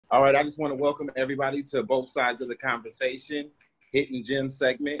All right, I just want to welcome everybody to both sides of the conversation, Hidden Gem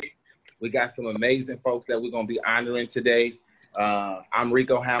segment. We got some amazing folks that we're going to be honoring today. I'm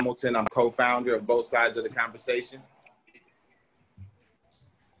Rico Hamilton. I'm co-founder of Both Sides of the Conversation.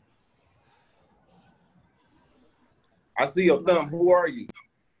 I see your thumb. Who are you?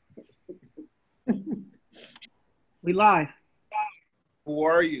 We live. Who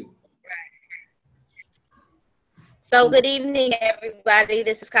are you? So good evening, everybody.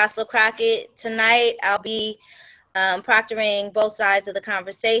 This is Cosla Crockett. Tonight, I'll be proctoring Both Sides of the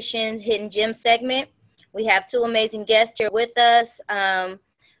Conversation, Hidden Gem segment. We have two amazing guests here with us.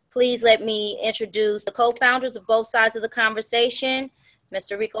 Please let me introduce the co-founders of Both Sides of the Conversation,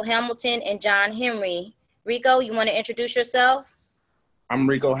 Mr. Rico Hamilton and John Henry. Rico, you want to introduce yourself? I'm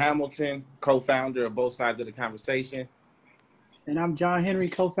Rico Hamilton, co-founder of Both Sides of the Conversation. And I'm John Henry,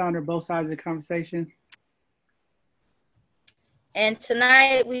 co-founder of Both Sides of the Conversation. And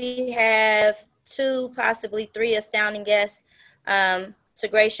tonight we have two, possibly three astounding guests to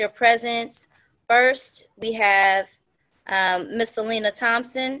grace your presence. First, we have Miss Selina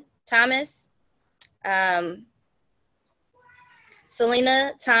Thomas.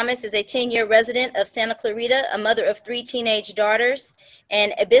 Selina Thomas is a 10-year resident of Santa Clarita, a mother of 3 teenage daughters,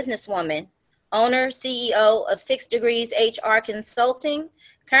 and a businesswoman, owner, CEO of 6 Degrees HR Consulting.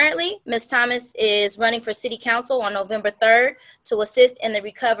 Currently, Ms. Thomas is running for City Council on November 3rd to assist in the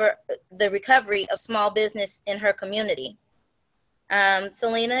recovery of small business in her community.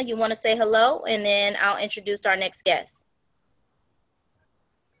 Selina, you want to say hello, and then I'll introduce our next guest.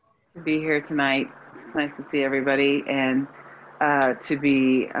 To be here tonight. Nice to see everybody, and to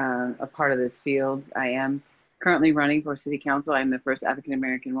be a part of this field. I am currently running for City Council. I'm the first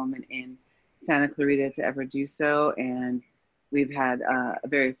African-American woman in Santa Clarita to ever do so, and we've had a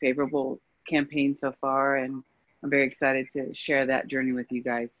very favorable campaign so far, and I'm very excited to share that journey with you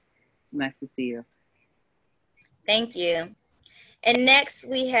guys. Nice to see you. Thank you. And next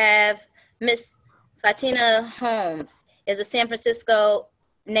we have Miss Fathina Holmes, is a San Francisco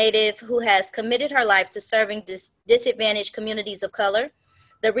native who has committed her life to serving disadvantaged communities of color,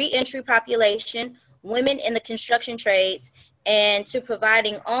 the reentry population, women in the construction trades, and to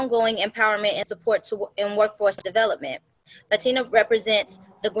providing ongoing empowerment and support in workforce development. Fathina represents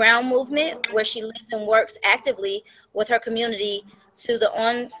the Ground Movement, where she lives and works actively with her community to the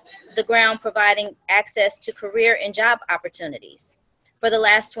on the ground, providing access to career and job opportunities. For the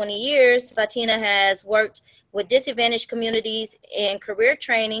last 20 years, Fathina has worked with disadvantaged communities in career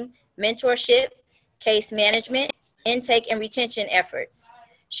training, mentorship, case management, intake and retention efforts.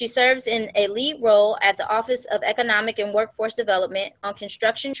 She serves in a lead role at the Office of Economic and Workforce Development on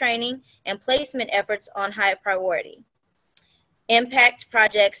construction training and placement efforts on high priority impact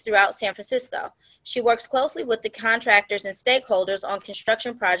projects throughout San Francisco. She works closely with the contractors and stakeholders on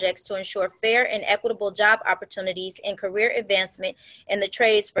construction projects to ensure fair and equitable job opportunities and career advancement in the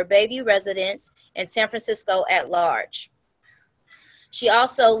trades for Bayview residents and San Francisco at large. She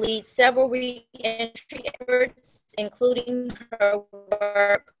also leads several re-entry efforts, including her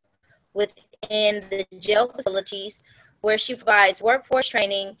work within the jail facilities, where she provides workforce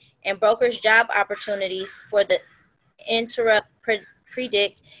training and brokers job opportunities for the Interrupt,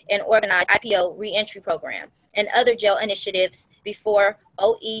 Predict, and Organize IPO reentry program and other jail initiatives before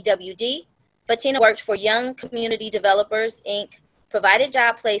OEWD. Fathina worked for Young Community Developers, Inc., provided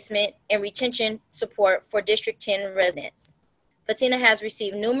job placement and retention support for District 10 residents. Fathina has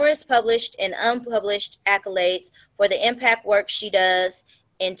received numerous published and unpublished accolades for the impact work she does.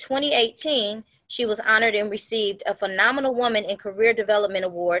 In 2018, she was honored and received a Phenomenal Woman in Career Development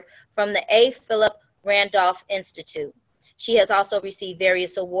Award from the A. Philip Randolph Institute. She has also received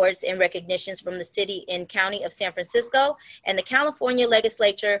various awards and recognitions from the city and county of San Francisco and the California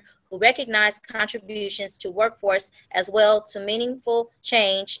legislature, who recognize contributions to workforce as well to meaningful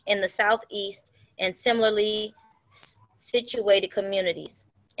change in the Southeast and similarly situated communities.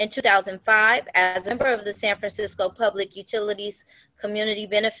 In 2005, as a member of the San Francisco Public Utilities Community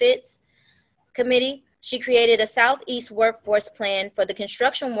Benefits Committee, she created a Southeast workforce plan for the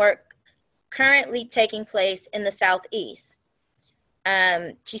construction work currently taking place in the Southeast.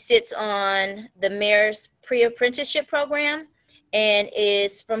 She sits on the mayor's pre-apprenticeship program and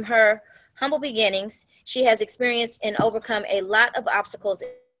is, from her humble beginnings, she has experienced and overcome a lot of obstacles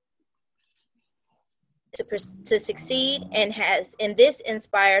to succeed, and this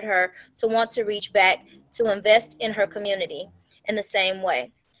inspired her to want to reach back to invest in her community in the same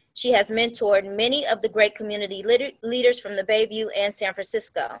way. She has mentored many of the great community leaders from the Bayview and San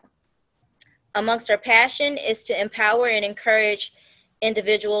Francisco. Amongst her passion is to empower and encourage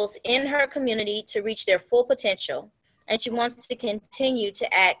individuals in her community to reach their full potential. and she wants to continue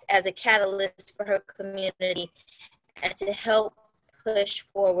to act as a catalyst for her community and to help push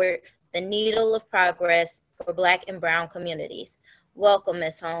forward the needle of progress for Black and Brown communities. Welcome,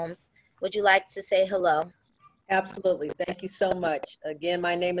 Ms. Holmes. Would you like to say hello? Absolutely. Thank you so much. Again,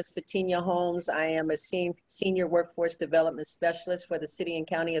 my name is Fathina Holmes. I am a senior workforce development specialist for the City and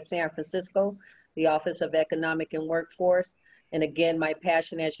County of San Francisco, the Office of Economic and Workforce. And again, my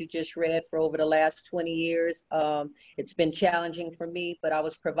passion, as you just read, for over the last 20 years, it's been challenging for me, but I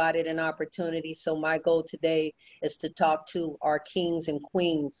was provided an opportunity. So my goal today is to talk to our kings and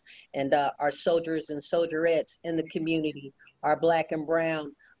queens and our soldiers and soldierettes in the community, our Black and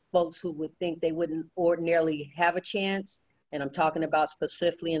Brown folks who would think they wouldn't ordinarily have a chance. And I'm talking about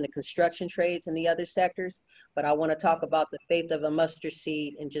specifically in the construction trades and the other sectors. But I want to talk about the faith of a mustard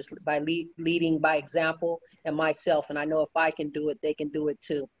seed and just by leading by example and myself. And I know if I can do it, they can do it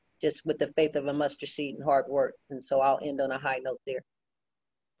too, just with the faith of a mustard seed and hard work. And so I'll end on a high note there.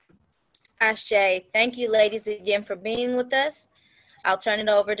 Ashe, thank you ladies again for being with us. I'll turn it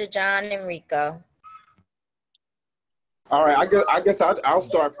over to John and Rico. All right, I guess I'll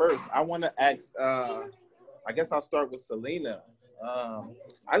start first. I want to ask, I guess I'll start with Selina.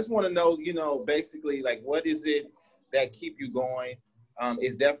 I just want to know, basically, like, what is it that keep you going?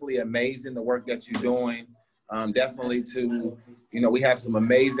 It's definitely amazing the work that you're doing. Definitely we have some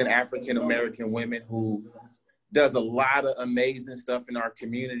amazing African-American women who does a lot of amazing stuff in our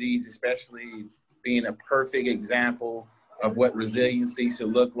communities, especially being a perfect example of what resiliency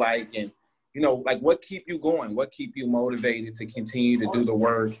should look like. And like, what keep you going? What keep you motivated to continue to do the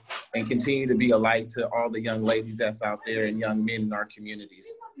work and continue to be a light to all the young ladies that's out there and young men in our communities?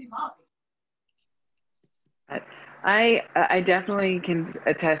 I definitely can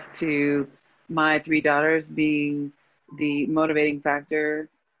attest to my 3 daughters being the motivating factor.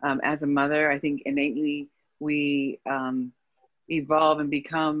 As a mother, I think innately we evolve and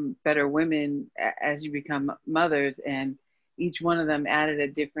become better women as you become mothers, and each one of them added a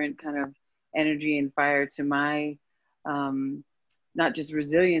different kind of energy and fire to my not just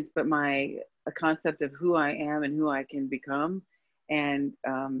resilience, but a concept of who I am and who I can become, and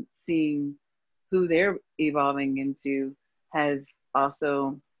seeing who they're evolving into has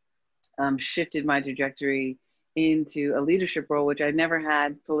also shifted my trajectory into a leadership role, which I never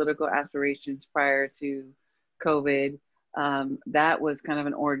had political aspirations prior to COVID. That was kind of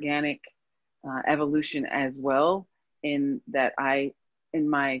an organic evolution as well, in that in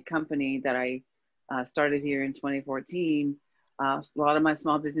my company that I started here in 2014, a lot of my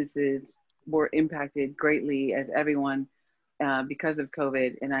small businesses were impacted greatly, as everyone, because of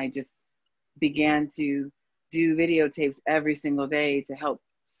COVID. And I just began to do videotapes every single day to help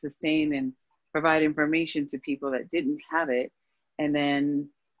sustain and provide information to people that didn't have it. And then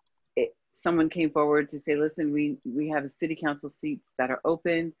someone came forward to say, listen, we have city council seats that are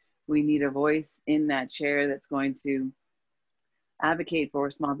open. We need a voice in that chair that's going to advocate for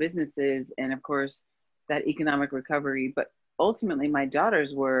small businesses and, of course, that economic recovery. But ultimately, my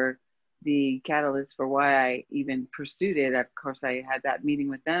daughters were the catalyst for why I even pursued it. Of course, I had that meeting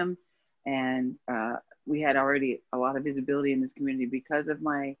with them, and we had already a lot of visibility in this community because of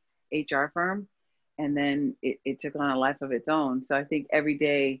my HR firm. And then it took on a life of its own. So I think every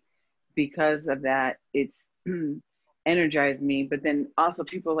day, because of that, it's energized me. But then also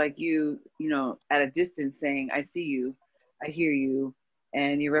people like you, at a distance saying, I see you, I hear you,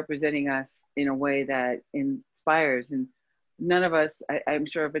 and you're representing us in a way that inspires. And none of us, I'm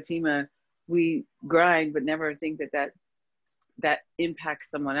sure, Fatima, we grind, but never think that impacts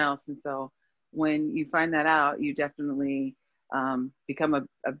someone else. And so when you find that out, you definitely become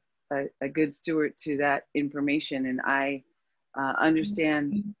a good steward to that information. And I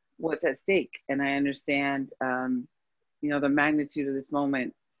understand what's at stake. And I understand, the magnitude of this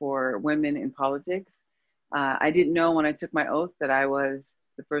moment for women in politics. I didn't know when I took my oath that I was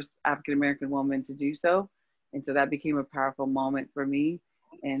the first African-American woman to do so. And so that became a powerful moment for me.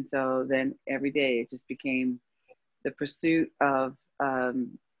 And so then every day it just became the pursuit of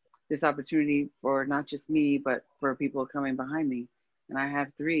this opportunity for not just me, but for people coming behind me. And I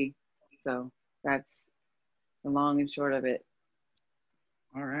have 3. So that's the long and short of it.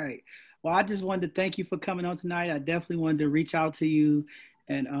 All right. Well, I just wanted to thank you for coming on tonight. I definitely wanted to reach out to you.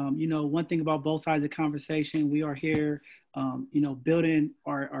 And, one thing about both sides of the conversation, we are here building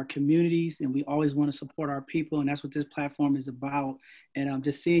our communities, and we always want to support our people, and that's what this platform is about. And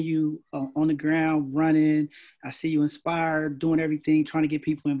just seeing you on the ground running, I see you inspired, doing everything, trying to get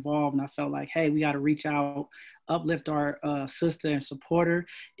people involved, and I felt like, hey, we got to reach out, uplift our sister and support her.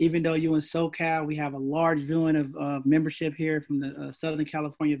 Even though you're in SoCal, we have a large viewing of membership here from the Southern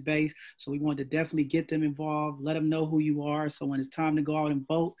California base, so we wanted to definitely get them involved, let them know who you are, so when it's time to go out and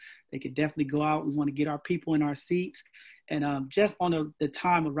vote, they could definitely go out. We want to get our people in our seats. And just on the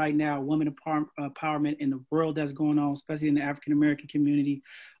time of right now, women empowerment in the world that's going on, especially in the African-American community,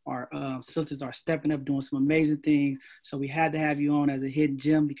 our sisters are stepping up, doing some amazing things. So we had to have you on as a hidden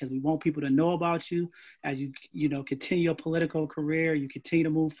gem because we want people to know about you as you continue your political career, you continue to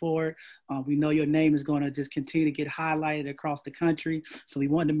move forward. We know your name is going to just continue to get highlighted across the country. So we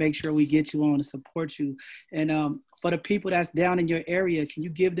wanted to make sure we get you on to support you. And for the people that's down in your area, can you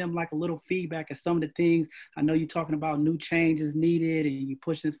give them like a little feedback of some of the things? I know you're talking about new changes needed and you're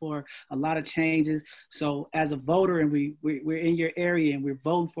pushing for a lot of changes. So as a voter and we're in your area and we're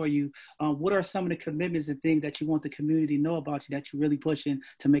voting for you, what are some of the commitments and things that you want the community to know about you that you're really pushing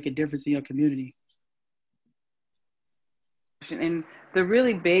to make a difference in your community? And the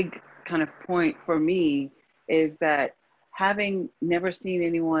really big kind of point for me is that having never seen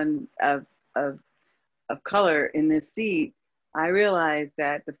anyone of color in this seat, I realized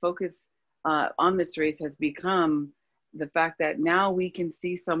that the focus on this race has become the fact that now we can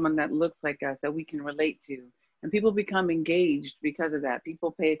see someone that looks like us, that we can relate to. And people become engaged because of that.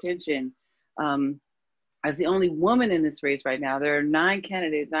 People pay attention. As the only woman in this race right now, there are 9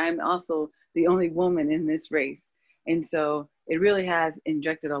 candidates. I'm also the only woman in this race. And so it really has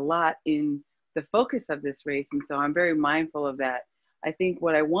injected a lot in the focus of this race. And so I'm very mindful of that. I think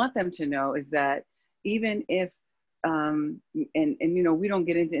what I want them to know is that even if, we don't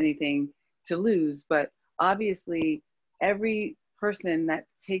get into anything to lose, but obviously every person that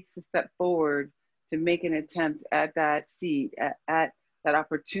takes a step forward to make an attempt at that seat, at that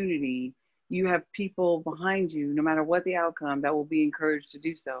opportunity, you have people behind you, no matter what the outcome, that will be encouraged to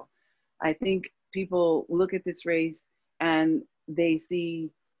do so. I think people look at this race and they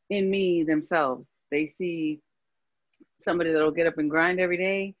see in me themselves. They see somebody that'll get up and grind every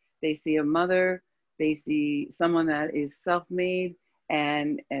day. They see a mother. They see someone that is self-made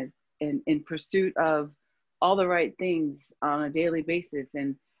and in pursuit of all the right things on a daily basis.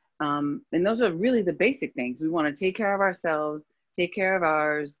 And those are really the basic things. We want to take care of ourselves, take care of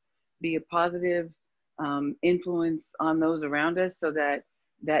ours, be a positive influence on those around us, so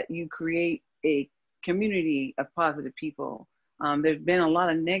that you create a community of positive people. There's been a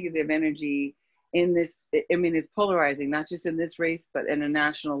lot of negative energy in this. I mean, it's polarizing, not just in this race, but in a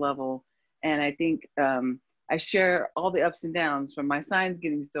national level. And I think I share all the ups and downs, from my signs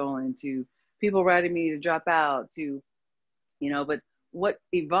getting stolen to people writing me to drop out to, but what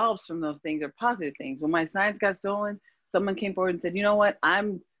evolves from those things are positive things. When my signs got stolen, someone came forward and said, you know what,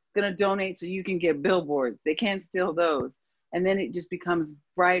 I'm going to donate so you can get billboards. They can't steal those. And then it just becomes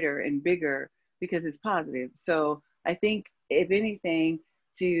brighter and bigger because it's positive. So I think, if anything,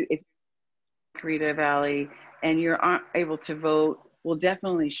 if Rita Valley and you aren't able to vote, we'll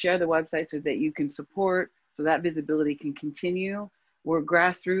definitely share the website so that you can support, so that visibility can continue. We're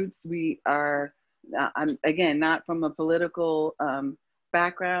grassroots. We are, I'm again, not from a political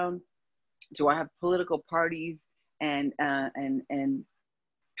background. So I have political parties and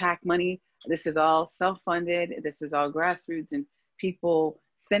PAC money. This is all self-funded. This is all grassroots and people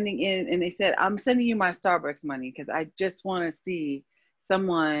sending in. And they said, I'm sending you my Starbucks money because I just want to see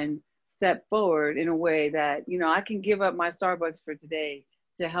someone step forward in a way that, I can give up my Starbucks for today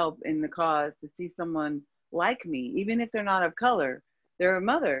to help in the cause, to see someone like me, even if they're not of color. They're a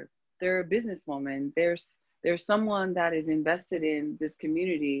mother, they're a businesswoman, there's someone that is invested in this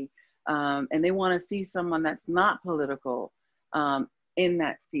community, and they want to see someone that's not political in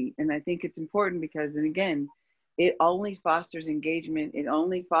that seat. And I think it's important because, and again, it only fosters engagement. It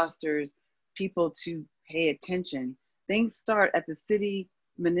only fosters people to pay attention. Things start at the city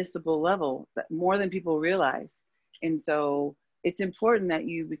municipal level, more than people realize. And so it's important that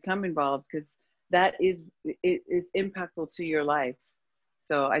you become involved, because that is impactful to your life.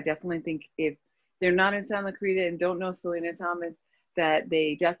 So I definitely think if they're not in Santa Clarita and don't know Selina Thomas, that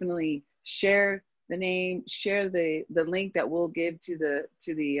they definitely share the name, share the link that we'll give to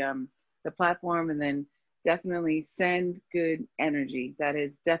the platform, and then definitely send good energy. That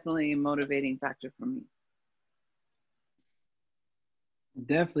is definitely a motivating factor for me.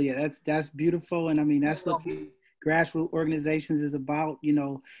 Definitely, that's beautiful, and I mean that's what grassroots organizations is about,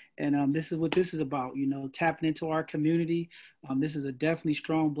 and this is what this is about, tapping into our community. This is a definitely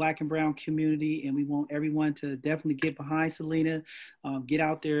strong Black and brown community, and we want everyone to definitely get behind Selina, get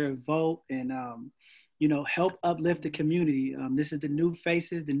out there and vote, and help uplift the community. This is the new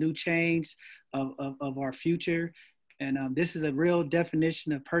faces, the new change of our future. And this is a real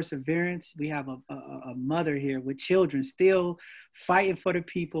definition of perseverance. We have a mother here with children still fighting for the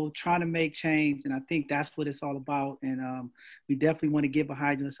people, trying to make change. And I think that's what it's all about. And we definitely want to get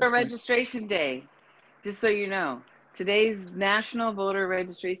behind you. For Registration Day, just so you know, today's National Voter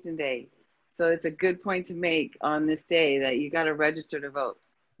Registration Day. So it's a good point to make on this day that you got to register to vote.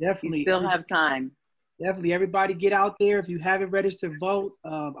 Definitely. You still have time. Definitely, everybody get out there. If you haven't registered, vote.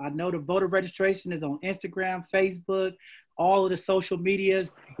 I know the voter registration is on Instagram, Facebook, all of the social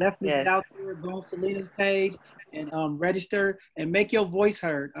medias. Definitely Get out there, go on Selina's page and register and make your voice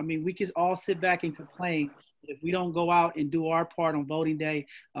heard. I mean, we can all sit back and complain. If we don't go out and do our part on voting day,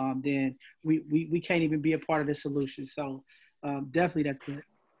 then we can't even be a part of the solution. So definitely that's good.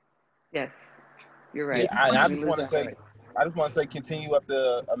 Yes, you're right. Yeah, I just want to say, continue up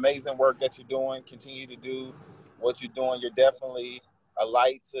the amazing work that you're doing. Continue to do what you're doing. You're definitely a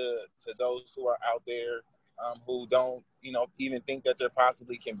light to those who are out there who don't, even think that there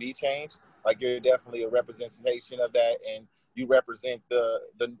possibly can be change. Like, you're definitely a representation of that, and you represent the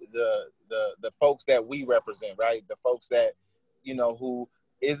folks that we represent, right? The folks that, who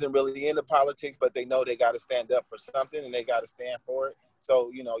isn't really into politics, but they know they got to stand up for something and they got to stand for it.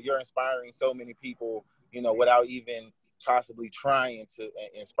 So, you're inspiring so many people, without even possibly trying to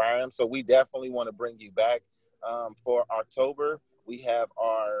inspire them. So we definitely want to bring you back for October. We have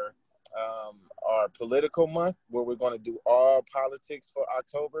our political month where we're going to do all politics for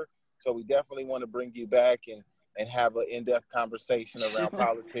October. So we definitely want to bring you back and have an in-depth conversation around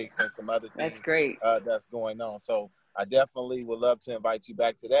politics and some other things. That's great. That's going on. So I definitely would love to invite you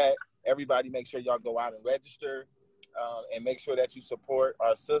back to that. Everybody make sure y'all go out and register. And make sure that you support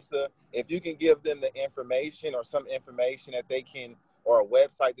our sister. If you can give them the information or some information that they can, or a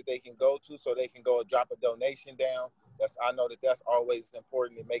website that they can go to so they can go and drop a donation down, I know that's always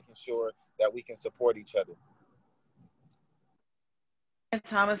important in making sure that we can support each other.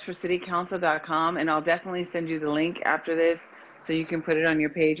 Thomas for citycouncil.com, and I'll definitely send you the link after this so you can put it on your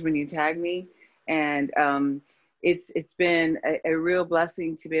page when you tag me. And it's been a real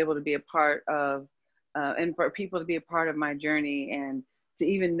blessing to be able to be a part of and for people to be a part of my journey, and to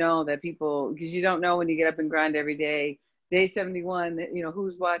even know that people, because you don't know when you get up and grind every day, day 71,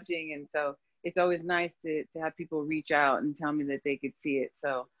 who's watching. And so it's always nice to have people reach out and tell me that they could see it.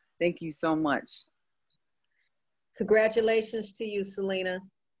 So thank you so much. Congratulations to you, Selina.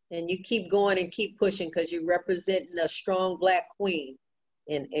 And you keep going and keep pushing, because you're representing a strong Black queen.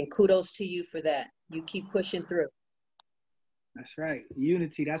 And kudos to you for that. You keep pushing through. That's right.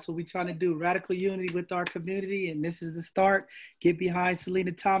 Unity. That's what we're trying to do. Radical unity with our community. And this is the start. Get behind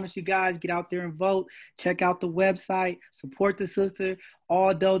Selina Thomas, you guys. Get out there and vote. Check out the website. Support the sister.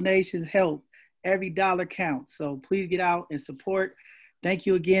 All donations help. Every dollar counts. So please get out and support. Thank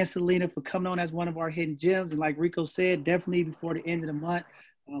you again, Selina, for coming on as one of our hidden gems. And like Rico said, definitely before the end of the month,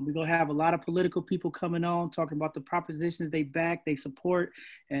 we're going to have a lot of political people coming on, talking about the propositions they back, they support,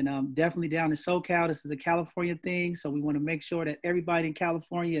 and definitely down in SoCal. This is a California thing, so we want to make sure that everybody in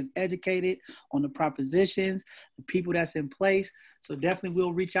California is educated on the propositions, the people that's in place. So definitely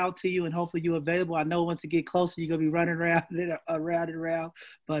we'll reach out to you, and hopefully you're available. I know once it get closer, you're going to be running around and around,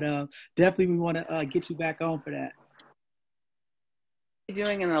 but definitely we want to get you back on for that.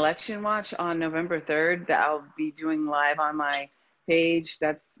 Doing an election watch on November 3rd that I'll be doing live on my page.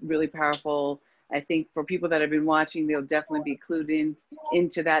 That's really powerful. I think for people that have been watching, they'll definitely be clued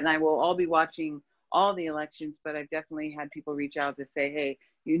into that. And I will all be watching all the elections, but I've definitely had people reach out to say, hey,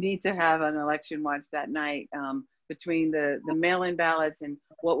 you need to have an election watch that night between the mail-in ballots and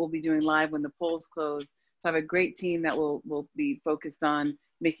what we'll be doing live when the polls close. So I have a great team that will be focused on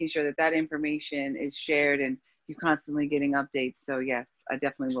making sure that that information is shared and you're constantly getting updates. So yes, I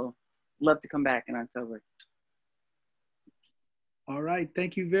definitely will love to come back in October. All right,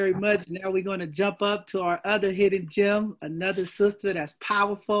 thank you very much. Now we're going to jump up to our other hidden gem, another sister that's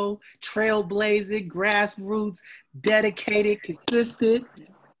powerful, trailblazing, grassroots, dedicated, consistent.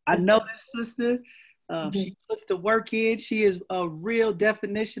 I know this sister. She puts the work in. She is a real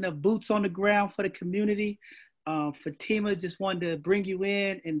definition of boots on the ground for the community. Fatima, just wanted to bring you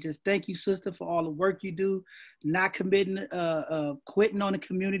in and just thank you, sister, for all the work you do, not committing, quitting on the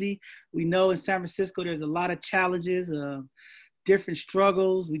community. We know in San Francisco there's a lot of challenges. different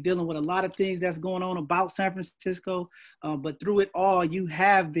struggles. We're dealing with a lot of things that's going on about San Francisco. But through it all, you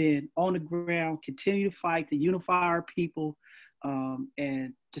have been on the ground, continue to fight to unify our people.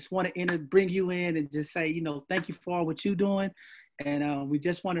 And just want to bring you in and just say, thank you for all what you're doing. And we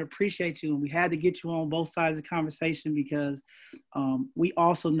just want to appreciate you. And we had to get you on both sides of the conversation because we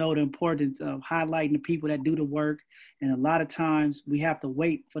also know the importance of highlighting the people that do the work. And a lot of times we have to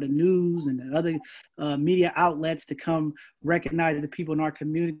wait for the news and the other media outlets to come recognize the people in our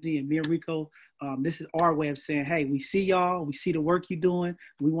community. And me and Rico, this is our way of saying, hey, we see y'all, we see the work you're doing.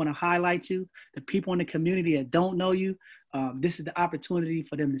 We want to highlight you. The people in the community that don't know you, this is the opportunity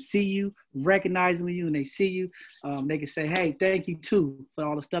for them to see you, recognize you, and they see you. They can say, hey, thank you too for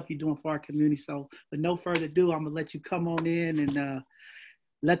all the stuff you're doing for our community. So with no further ado, I'm gonna let you come on in and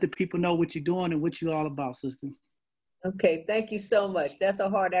let the people know what you're doing and what you're all about, sister. Okay, thank you so much. That's a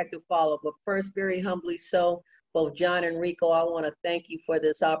hard act to follow, but first, very humbly so, both John and Rico, I want to thank you for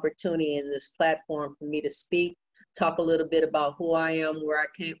this opportunity and this platform for me to speak, talk a little bit about who I am, where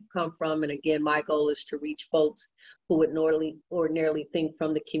I come from, and again, my goal is to reach folks who would ordinarily think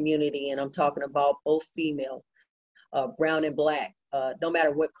from the community, and I'm talking about both female, brown and black, no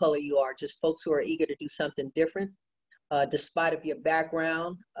matter what color you are, just folks who are eager to do something different, despite of your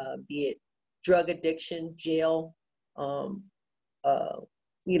background, be it drug addiction, jail,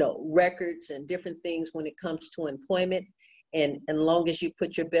 records and different things when it comes to employment. And as long as you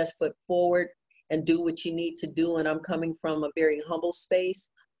put your best foot forward and do what you need to do, and I'm coming from a very humble space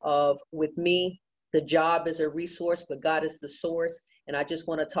of, with me, the job is a resource, but God is the source. And I just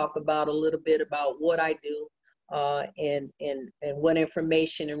want to talk about a little bit about what I do, and what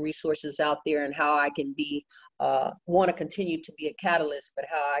information and resources out there, and how I can be, want to continue to be a catalyst, but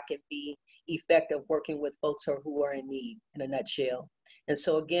how I can be effective working with folks who are in need, in a nutshell. And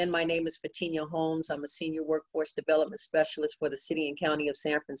so again, my name is Fathina Holmes. I'm a senior workforce development specialist for the city and county of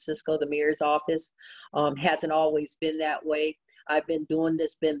San Francisco, the mayor's office. Hasn't always been that way. I've been doing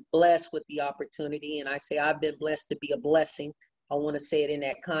this, been blessed with the opportunity, and I say I've been blessed to be a blessing. I want to say it in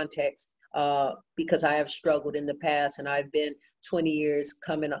that context. Because I have struggled in the past, and I've been 20 years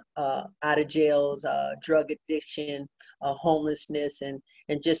coming out of jails, drug addiction, homelessness, and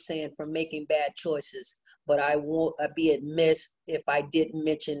just saying from making bad choices. But I won't be amiss if I didn't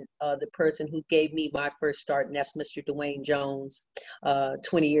mention the person who gave me my first start, and that's Mr. Dwayne Jones,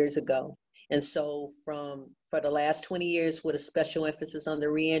 20 years ago. And so for the last 20 years, with a special emphasis on the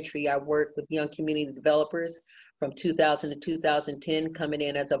reentry, I worked with young community developers from 2000 to 2010, coming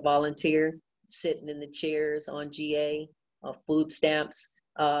in as a volunteer, sitting in the chairs on GA, food stamps,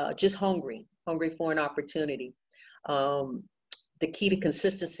 just hungry for an opportunity. The key to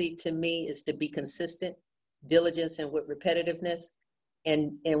consistency to me is to be consistent, diligence, and with repetitiveness.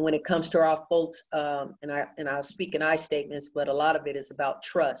 And when it comes to our folks, and I'll speak in I statements, but a lot of it is about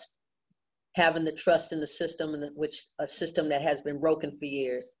trust. Having the trust in the system, a system that has been broken for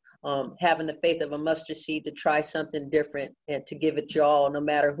years. Having the faith of a mustard seed to try something different and to give it your all, no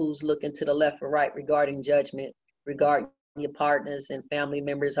matter who's looking to the left or right regarding judgment, regarding your partners and family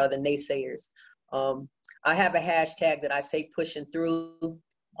members are the naysayers. I have a hashtag that I say pushing through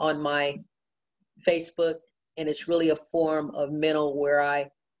on my Facebook, and it's really a form of mental where I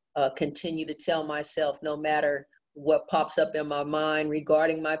continue to tell myself, no matter what pops up in my mind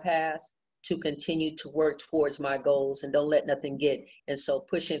regarding my past, to continue to work towards my goals and don't let nothing get. And so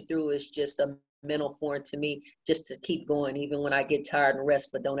pushing through is just a mental form to me, just to keep going, even when I get tired and rest,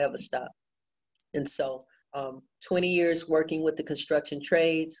 but don't ever stop. And so 20 years working with the construction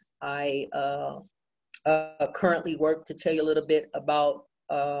trades. I currently work, to tell you a little bit about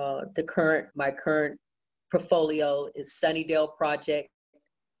my current portfolio is Sunnydale Project,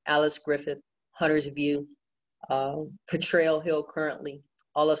 Alice Griffith, Hunter's View, Potrero Hill currently,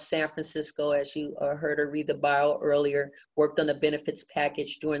 all of San Francisco, as you heard her read the bio earlier, worked on the benefits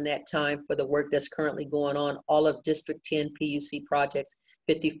package during that time for the work that's currently going on, all of District 10 PUC projects,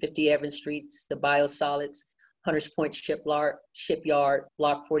 5050 Evans Streets, the biosolids, Hunters Point Shipyard,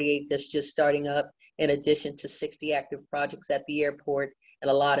 Block 48 that's just starting up, in addition to 60 active projects at the airport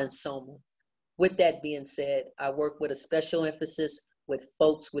and a lot in Soma. With that being said, I work with a special emphasis with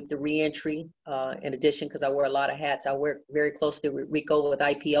folks with the reentry. In addition, because I wear a lot of hats, I work very closely with Rico with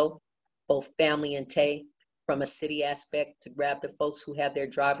IPO, both family and TAY, from a city aspect to grab the folks who have their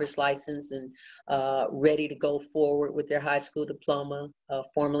driver's license and ready to go forward with their high school diploma,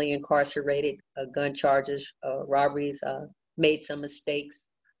 formerly incarcerated, gun charges, robberies, made some mistakes,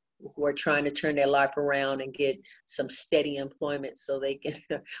 who are trying to turn their life around and get some steady employment so they can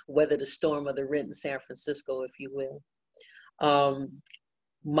weather the storm of the rent in San Francisco, if you will.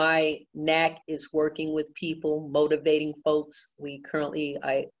 My knack is working with people, motivating folks. We currently,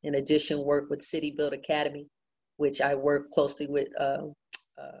 in addition, work with City Build Academy, which I work closely with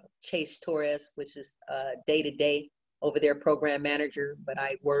Chase Torres, which is day-to-day over their program manager, but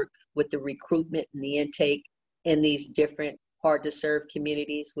I work with the recruitment and the intake in these different hard-to-serve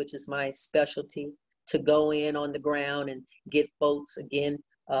communities, which is my specialty, to go in on the ground and get folks, again,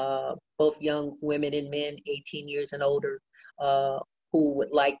 both young women and men, 18 years and older, who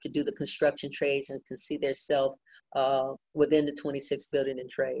would like to do the construction trades and can see themselves within the 26 building and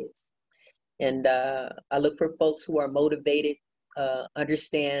trades. And I look for folks who are motivated,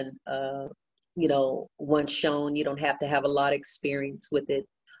 understand, you know, once shown, you don't have to have a lot of experience with it.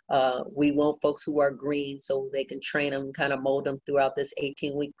 We want folks who are green so they can train them, kind of mold them throughout this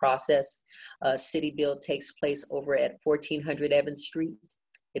 18-week process. City Build takes place over at 1400 Evans Street.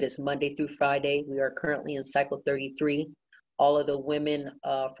 It is Monday through Friday. We are currently in cycle 33. All of the women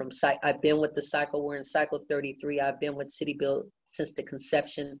from I've been with the cycle, we're in cycle 33. I've been with City Build since the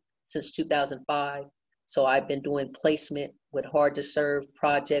conception, since 2005. So I've been doing placement with hard to serve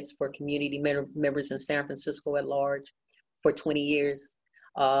projects for community members in San Francisco at large for 20 years.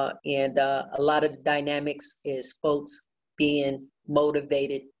 And a lot of the dynamics is folks being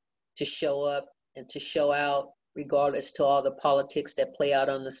motivated to show up and to show out regardless to all the politics that play out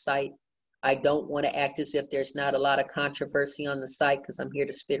on the site. I don't want to act as if there's not a lot of controversy on the site because I'm here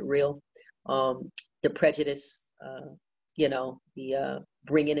to spit real. The prejudice, you know, the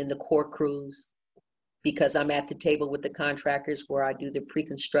bringing in the core crews, because I'm at the table with the contractors where I do the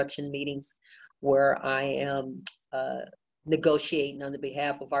pre-construction meetings, where I am negotiating on the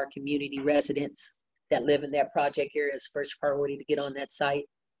behalf of our community residents that live in that project area as first priority to get on that site.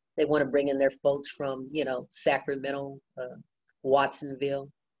 They want to bring in their folks from, you know, Sacramento, Watsonville,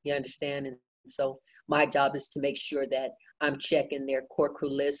 you understand? And so my job is to make sure that I'm checking their core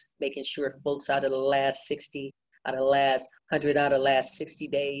crew list, making sure folks out of the last 60, out of the last 100, out of the last 60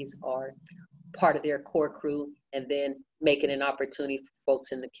 days are part of their core crew, and then making an opportunity for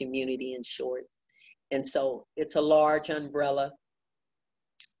folks in the community in short. And so it's a large umbrella,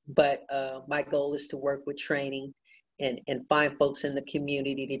 but my goal is to work with training and find folks in the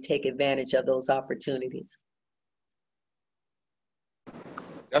community to take advantage of those opportunities.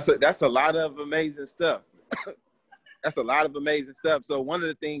 That's a lot of amazing stuff. That's a lot of amazing stuff. So one of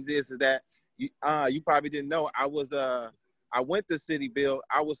the things is that you probably didn't know, I went to City Build.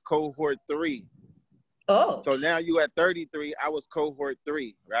 I was cohort 3. Oh. So now you at 33. I was cohort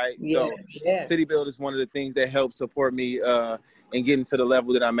 3, right? Yeah, so yeah. City Build is one of the things that helped support me in getting to the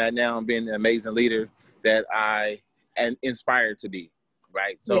level that I'm at now and being the amazing leader that I am inspired to be,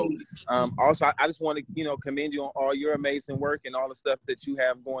 right? So also, I just want to, you know, commend you on all your amazing work and all the stuff that you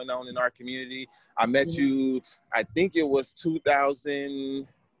have going on in our community. I met you, I think it was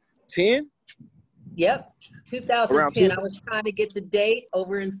 2010. Yep, 2010. I was trying to get the date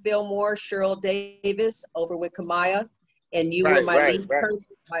over in Fillmore, Cheryl Davis over with Kamaya, and you were my lead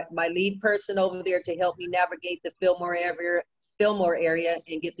person, my lead person over there to help me navigate the Fillmore area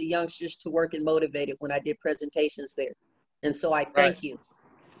and get the youngsters to work and motivated when I did presentations there. And so I thank you.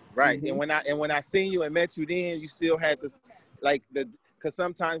 Right. And when I seen you and met you then, you still had this, like, because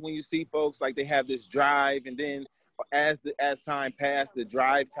sometimes when you see folks, like, they have this drive, and then as time passed, the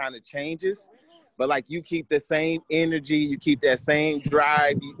drive kind of changes. But like, you keep the same energy, you keep that same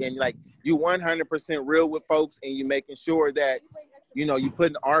drive, and like, you 100% real with folks, and you making sure that, you know, you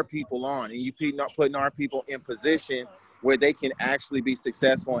putting our people on, and you putting our people in position where they can actually be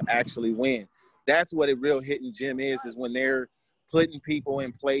successful and actually win. That's what a real hidden gem is when they're putting people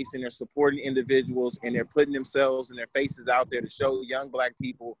in place and they're supporting individuals and they're putting themselves and their faces out there to show young Black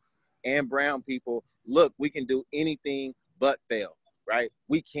people and brown people, look, we can do anything but fail. Right?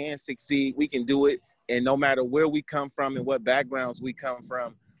 We can succeed. We can do it. And no matter where we come from and what backgrounds we come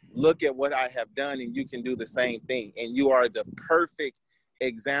from, look at what I have done and you can do the same thing. And you are the perfect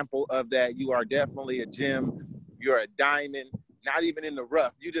example of that. You are definitely a gem. You're a diamond, not even in the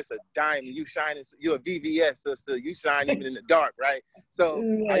rough. You're just a diamond. You shine. You're a VVS sister. You shine even in the dark, right? So,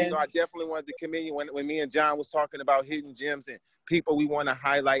 you know, I definitely wanted to commend you when me and John was talking about hidden gems and people we want to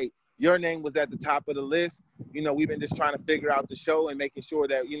highlight. Your name was at the top of the list. You know, we've been just trying to figure out the show and making sure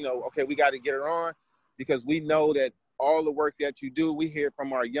that, you know, okay, we got to get her on because we know that all the work that you do, we hear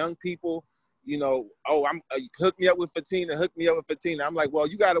from our young people, you know, oh, hook me up with Fathina, hook me up with Fathina. I'm like, well,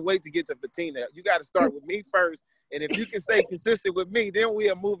 you got to wait to get to Fathina. You got to start with me first. And if you can stay consistent with me, then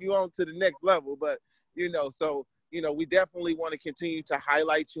we'll move you on to the next level. But, you know, so, you know, we definitely want to continue to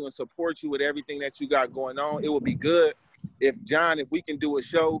highlight you and support you with everything that you got going on. It would be good if we can do a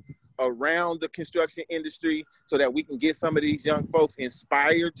show around the construction industry so that we can get some of these young folks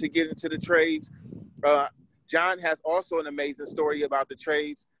inspired to get into the trades. John has also an amazing story about the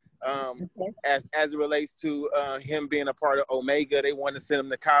trades as it relates to him being a part of Omega. They wanted to send him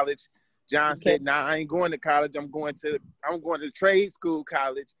to college. John said, "Nah, I ain't going to college. I'm going to trade school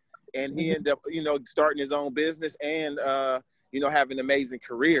college." And he ended up, starting his own business and, having an amazing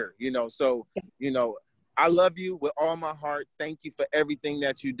career, So, I love you with all my heart. Thank you for everything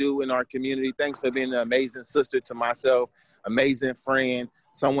that you do in our community. Thanks for being an amazing sister to myself, amazing friend,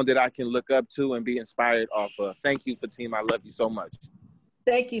 someone that I can look up to and be inspired off of. Thank you, Fatima. I love you so much.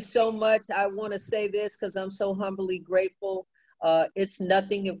 Thank you so much. I want to say this because I'm so humbly grateful. It's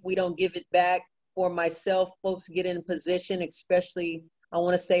nothing if we don't give it back. For myself, folks get in position, especially, I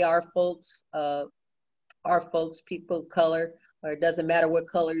want to say our folks, people of color, or it doesn't matter what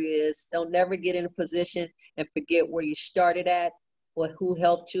color it is, don't never get in a position and forget where you started at, or who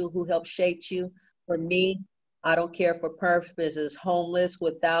helped you, who helped shape you. For me, I don't care for purposes, homeless,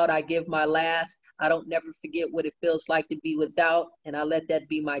 without, I give my last. I don't never forget what it feels like to be without, and I let that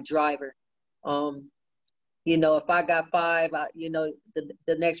be my driver. If I got 5,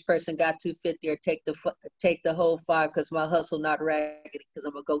 the next person got 250, or take the whole 5, because my hustle not raggedy, because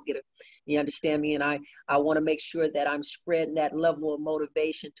I'm a go-getter. You understand me? And I want to make sure that I'm spreading that level of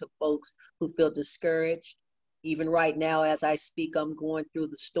motivation to folks who feel discouraged. Even right now, as I speak, I'm going through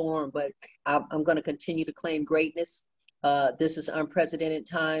the storm, but I'm going to continue to claim greatness. This is unprecedented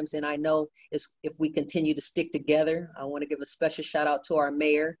times, and I know if we continue to stick together. I want to give a special shout out to our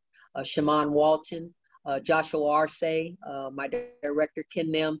mayor, Shaman Walton, Joshua Arce, my director, Ken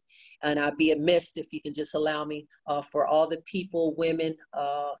Nim, and I'd be amiss if you can just allow me for all the people, women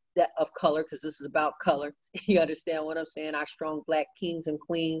that of color, because this is about color. You understand what I'm saying? Our strong Black kings and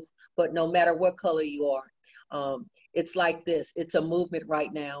queens, but no matter what color you are, it's like this. It's a movement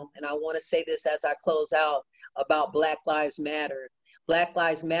right now, and I want to say this as I close out about Black Lives Matter. Black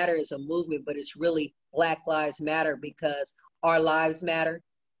Lives Matter is a movement, but it's really Black Lives Matter because our lives matter,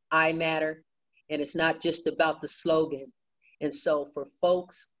 I matter, and it's not just about the slogan. And so for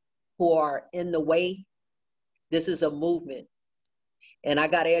folks who are in the way, this is a movement. And I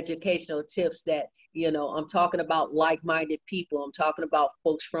got educational tips that, I'm talking about like-minded people. I'm talking about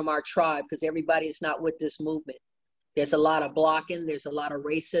folks from our tribe, because everybody is not with this movement. There's a lot of blocking. There's a lot of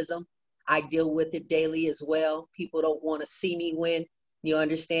racism. I deal with it daily as well. People don't want to see me win. You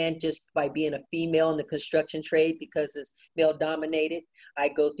understand, just by being a female in the construction trade, because it's male dominated. I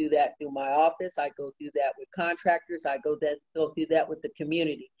go through that through my office. I go through that with contractors. I go through that with the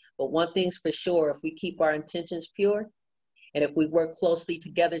community. But one thing's for sure, if we keep our intentions pure, and if we work closely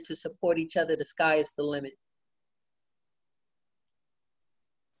together to support each other, the sky is the limit.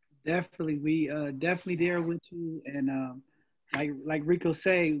 Definitely, we definitely there with you. And like Rico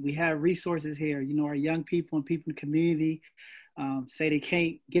say, we have resources here. Our young people and people in the community say they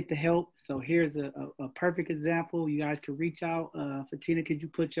can't get the help. So here's a perfect example. You guys can reach out. Fatina, could you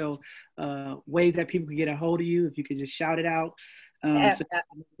put your ways that people can get a hold of you? If you could just shout it out, so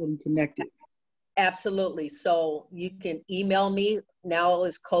we connected. Absolutely. So you can email me. Now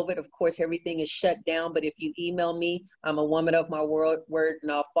is COVID, of course, everything is shut down. But if you email me, I'm a woman of my word,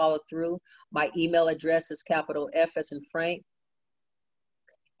 and I'll follow through. My email address is capital F as in Frank,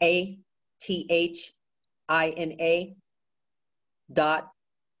 ATHINA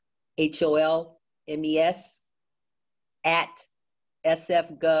 .HOLMES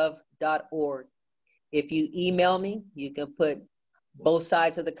 @sfgov.org. If you email me, you can put both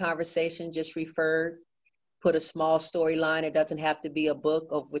sides of the conversation, just referred, put a small storyline. It doesn't have to be a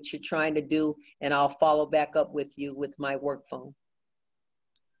book of what you're trying to do, and I'll follow back up with you with my work phone.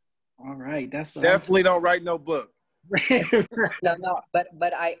 All right, that's what definitely don't write no book. No, but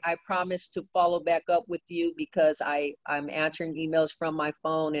I promise to follow back up with you, because I'm answering emails from my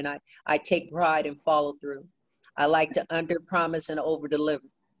phone, and I take pride in follow through. I like to under promise and over deliver.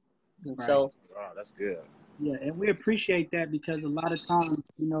 And right. So, wow, that's good. Yeah, and we appreciate that, because a lot of times,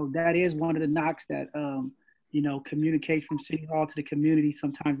 that is one of the knocks that, communication from City Hall to the community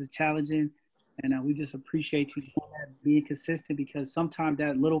sometimes is challenging. And we just appreciate you being consistent, because sometimes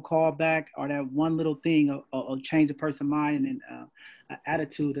that little callback or that one little thing will change a person's mind and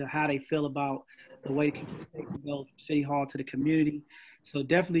attitude of how they feel about the way communication goes from City Hall to the community. So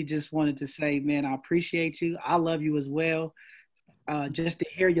definitely just wanted to say, man, I appreciate you. I love you as well. just to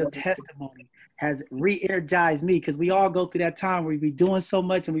hear your testimony has re-energized me, because we all go through that time where we be doing so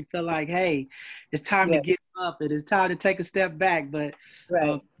much and we feel like, hey, it's time to get up and it's time to take a step back. But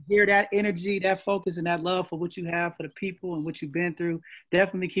hear that energy, that focus, and that love for what you have for the people and what you've been through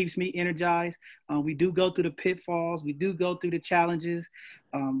definitely keeps me energized. We do go through the pitfalls. We do go through the challenges.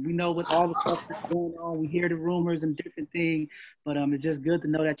 We know what all the stuff that's going on. We hear the rumors and different things, but it's just good to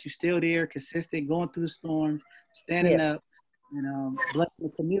know that you're still there, consistent, going through the storm, standing up, and blessing the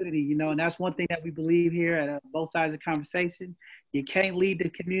community, you know. And that's one thing that we believe here at both sides of the conversation. You can't lead the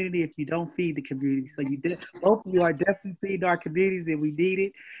community if you don't feed the community. So both of you are definitely feeding our communities, and we need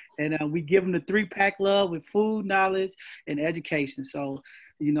it. And we give them the 3-pack love with food, knowledge, and education. So,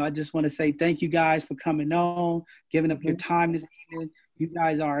 you know, I just want to say thank you guys for coming on, giving up your time this evening. You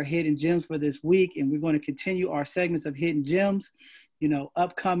guys are hidden gems for this week, and we're going to continue our segments of hidden gems. You know,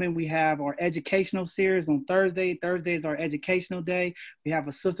 upcoming, we have our educational series on Thursday. Thursday is our educational day. We have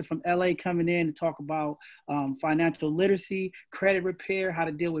a sister from LA coming in to talk about financial literacy, credit repair, how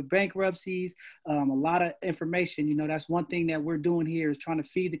to deal with bankruptcies, a lot of information. You know, that's one thing that we're doing here, is trying to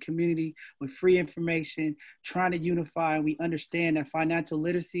feed the community with free information, trying to unify. And we understand that financial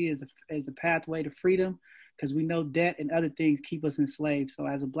literacy is a pathway to freedom, because we know debt and other things keep us enslaved. So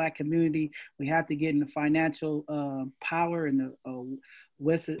as a Black community, we have to get in the financial power and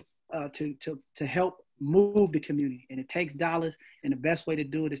to help move the community. And it takes dollars, and the best way to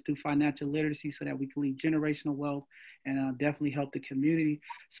do it is through financial literacy, so that we can leave generational wealth and definitely help the community.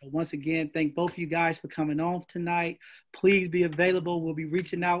 So once again, thank both of you guys for coming on tonight. Please be available. We'll be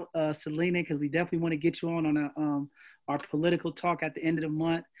reaching out, Selina, because we definitely want to get you on our political talk at the end of the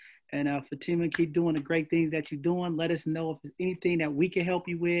month. And Fatima, keep doing the great things that you're doing. Let us know if there's anything that we can help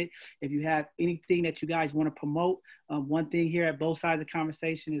you with. If you have anything that you guys want to promote, one thing here at Both Sides of the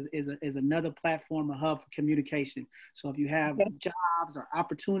Conversation is another platform, a hub for communication. So if you have jobs or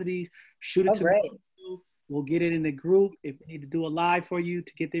opportunities, shoot it to me. We'll get it in the group. If we need to do a live for you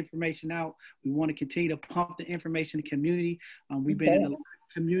to get the information out, we want to continue to pump the information in the community. We've been in a lot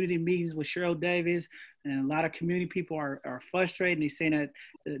of community meetings with Cheryl Davis, and a lot of community people are frustrated, and they're saying that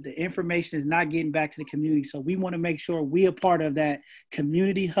the information is not getting back to the community. So we want to make sure we are part of that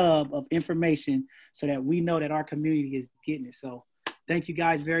community hub of information, so that we know that our community is getting it. So thank you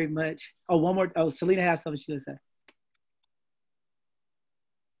guys very much. Oh, one more. Oh, Selina has something she was saying.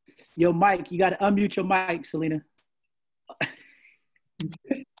 Yo, Mike, you got to unmute your mic, Selina.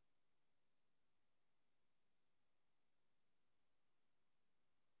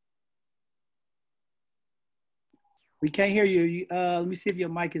 We can't hear you. Let me see if your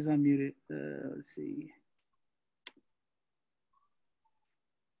mic is unmuted. Let's see.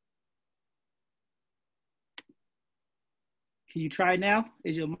 Can you try it now?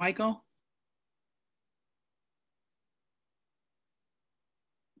 Is your mic on?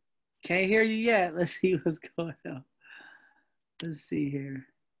 Can't hear you yet. Let's see what's going on. Let's see here.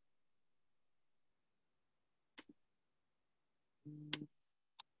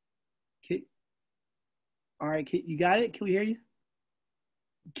 All right, you got it? Can we hear you?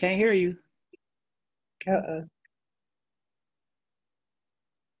 Can't hear you. Uh-oh.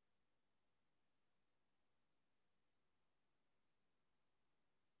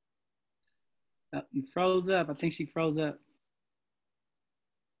 Oh, you froze up. I think she froze up.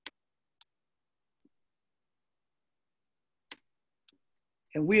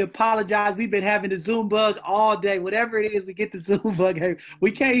 And we apologize. We've been having the Zoom bug all day. Whatever it is, we get the Zoom bug.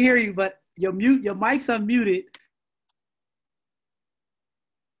 We can't hear you, but your mic's unmuted.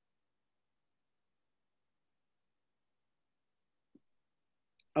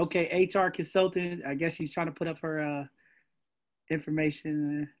 Okay, HR consultant. I guess she's trying to put up her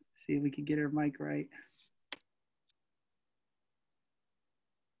information. See if we can get her mic right.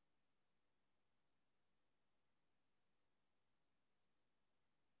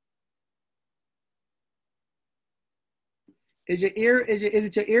 Is it your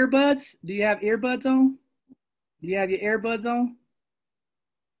earbuds? Do you have earbuds on? Do you have your earbuds on?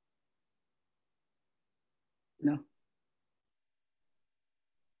 No.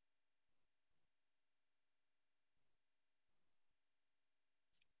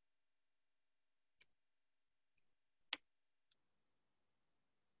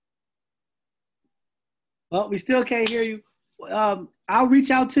 Well, we still can't hear you. I'll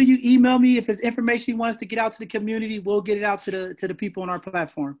reach out to you. Email me if there's information you want us to get out to the community. We'll get it out to the people on our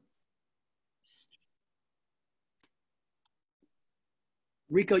platform.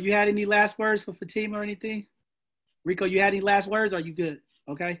 Rico, you had any last words for Fatima or anything? Rico, you had any last words? Or are you good?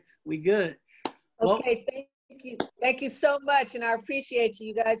 Okay, we good. Okay, thank you. Thank you so much, and I appreciate you.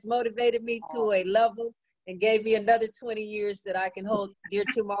 You guys motivated me to a level and gave me another 20 years that I can hold dear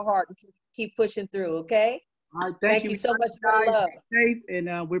to my heart and keep pushing through, okay? All right, Thank you so much for the love. Safe,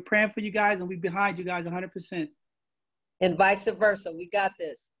 and we're praying for you guys, and we're behind you guys 100%. And vice versa. We got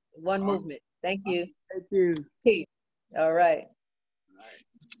this. One movement. Thank you. Thank you. Peace. All right.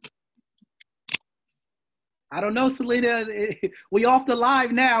 I don't know, Selena. We off the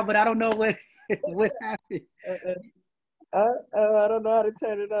live now, but I don't know what happened. I don't know how to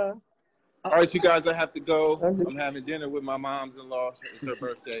turn it on. All right, you guys, I have to go. I'm having dinner with my mom's-in-law. It's her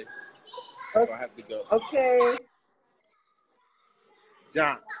birthday. So I have to go. Okay.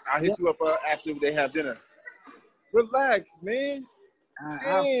 John, I'll hit you up after they have dinner. Relax, man.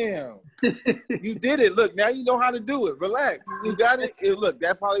 Damn. You did it. Look, now you know how to do it. Relax. You got it. Look,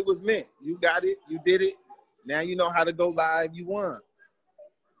 that probably was meant. You got it. You did it. Now you know how to go live. You won.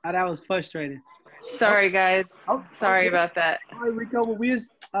 Oh, that was frustrating. Sorry, guys. Sorry about that. All right, Rico, but we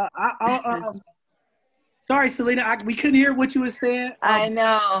just, sorry, Selena, we couldn't hear what you were saying. I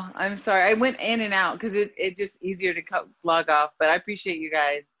know. I'm sorry. I went in and out because it's just easier to log off, but I appreciate you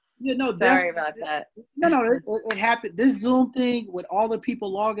guys. Yeah, no, sorry about that. No, it happened. This Zoom thing with all the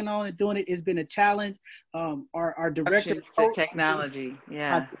people logging on and doing it has been a challenge. Our director of technology,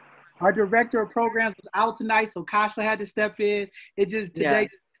 yeah. Our director of programs was out tonight, so Kashla had to step in. It just today. Yeah.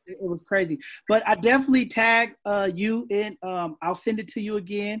 It was crazy, but I definitely tagged you in. I'll send it to you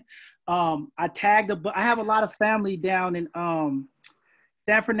again. I tagged, I have a lot of family down in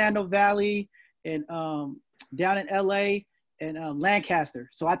San Fernando Valley and down in LA and Lancaster.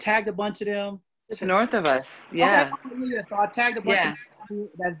 So I tagged a bunch of them. Just north of us, yeah. Okay. So I tagged a bunch of people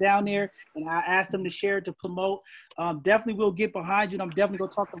that's down there, and I asked them to share it to promote. Definitely we'll get behind you, and I'm definitely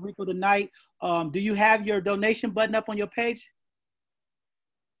going to talk to Rico tonight. Do you have your donation button up on your page?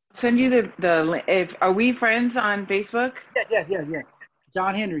 Send you the are we friends on Facebook? Yes.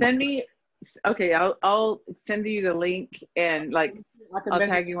 John Henry. Send me. Okay, I'll send you the link, and I'll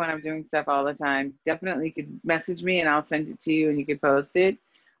tag you when I'm doing stuff all the time. Definitely, you could message me and I'll send it to you, and you could post it.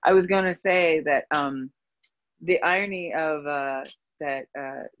 I was going to say that the irony of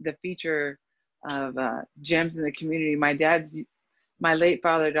the feature of gems in the community. My late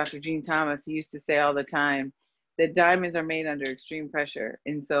father, Dr. Gene Thomas, he used to say all the time that diamonds are made under extreme pressure.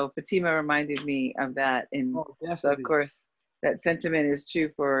 And so Fatima reminded me of that. And so of course, that sentiment is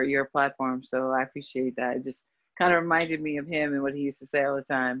true for your platform. So I appreciate that. It just kind of reminded me of him and what he used to say all the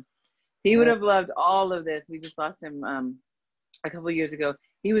time. He would have loved all of this. We just lost him a couple of years ago.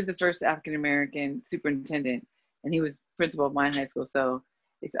 He was the first African-American superintendent, and he was principal of my high school. So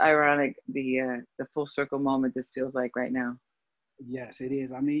it's ironic, the full circle moment this feels like right now. Yes, it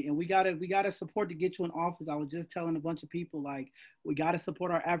is. I mean, and we gotta support to get you in office. I was just telling a bunch of people, we gotta support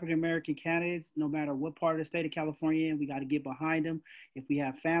our African American candidates, no matter what part of the state of California. And we gotta get behind them. If we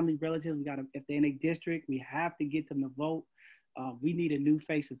have family relatives, if they're in a district, we have to get them to vote. We need a new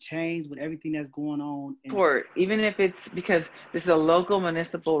face of change with everything that's going on. Support, even if it's because this is a local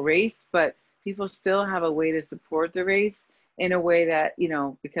municipal race, but people still have a way to support the race in a way that,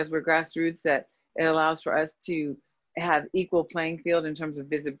 because we're grassroots, that it allows for us to have equal playing field in terms of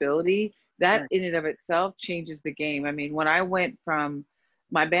visibility. That in and of itself changes the game. I mean, when I went from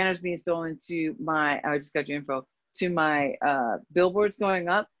my banners being stolen to I just got your info, to my billboards going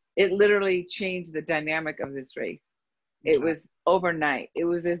up, it literally changed the dynamic of this race. It was overnight. It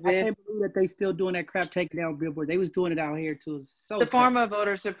was as if— I can't believe that they still doing that crap, taking down billboard. They was doing it out here too. So the form of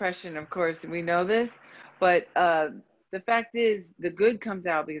voter suppression, of course, we know this, but the fact is the good comes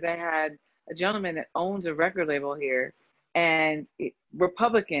out, because I had a gentleman that owns a record label here, and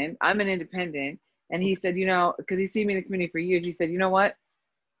Republican, I'm an independent, and he said, because he's seen me in the community for years, he said, you know what,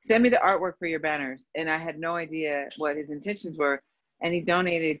 send me the artwork for your banners. And I had no idea what his intentions were, and he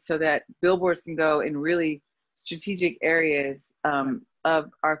donated so that billboards can go in really strategic areas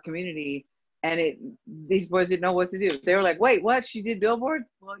of our community. And these boys didn't know what to do. They were like, wait, what, she did billboards?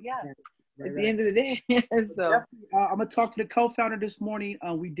 Well, yeah. At the end of the day. So I'm gonna talk to the co-founder this morning.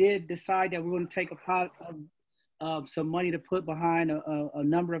 We did decide that we're going to take a pot of some money to put behind a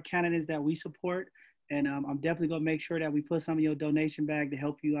number of candidates that we support, and I'm definitely going to make sure that we put some of your donation bag to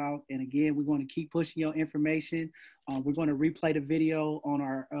help you out. And again, we're going to keep pushing your information. We're going to replay the video on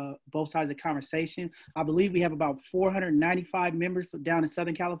our both sides of the conversation. I believe we have about 495 members down in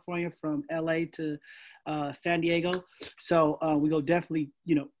Southern California, from LA to San Diego. So we go definitely,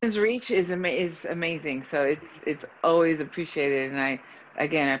 his reach is amazing. So it's always appreciated. And I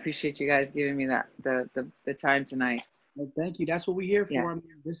appreciate you guys giving me the time tonight. Well, thank you. That's what we're here for. Yeah. I mean,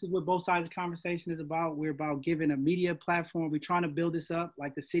 this is what both sides of the conversation is about. We're about giving a media platform. We're trying to build this up.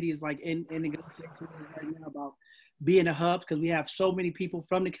 Like the city is in negotiations right now about being a hub, because we have so many people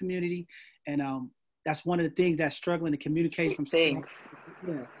from the community, and that's one of the things that's struggling to communicate from. Thanks.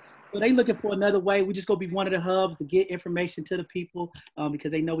 Yeah. So they looking for another way. We just gonna be one of the hubs to get information to the people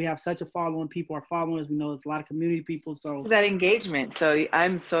because they know we have such a following. People are following us. We know there's a lot of community people. So that engagement. So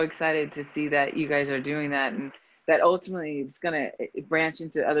I'm so excited to see that you guys are doing that, and that ultimately it's gonna branch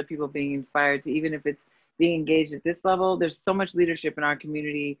into other people being inspired to, even if it's being engaged at this level. There's so much leadership in our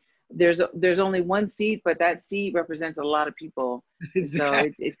community. There's only one seat, but that seat represents a lot of people. Exactly.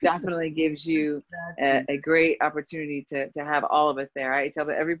 So it definitely gives you a great opportunity to have all of us there. I tell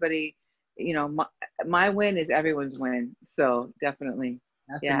everybody, you know, my win is everyone's win. So definitely.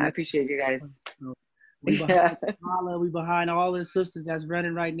 I appreciate you guys. We behind Kamala, we behind all the sisters that's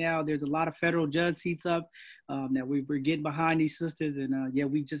running right now. There's a lot of federal judge seats up that we're getting behind these sisters, and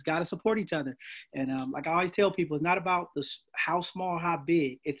we just got to support each other. And like I always tell people, it's not about how small, how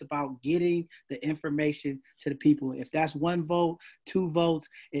big. It's about getting the information to the people. If that's 1 vote, 2 votes,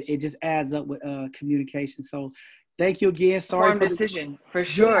 it just adds up with communication. So thank you again. Sorry for decision, for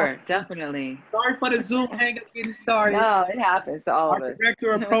sure, definitely. Sorry for the Zoom hang-up getting started. No, it happens to all of us. Our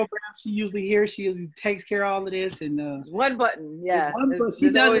director of program, she usually here. She usually takes care of all of this. And one button, yeah.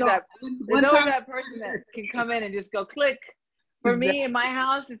 She does it all. There's always that person that can come in and just go click. For me, in my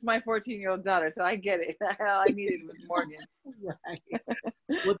house, it's my 14-year-old daughter, so I get it. All I needed was Morgan. Right.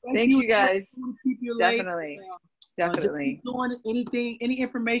 Well, thank you guys. Keep you definitely. Definitely. Doing anything, any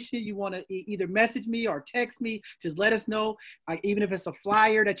information you want to either message me or text me, just let us know. Like, even if it's a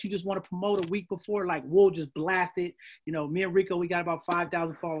flyer that you just want to promote a week before, like, we'll just blast it. You know, me and Rico, we got about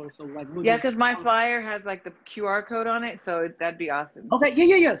 5,000 followers, so like, because my flyer has like the QR code on it, so that'd be awesome. Okay,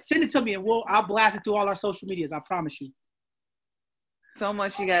 yeah. Send it to me, and I'll blast it through all our social medias. I promise you. So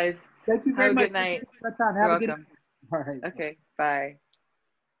much, you guys. Thank you very much. Have a good night. Have a good night. All right. Okay. Bye.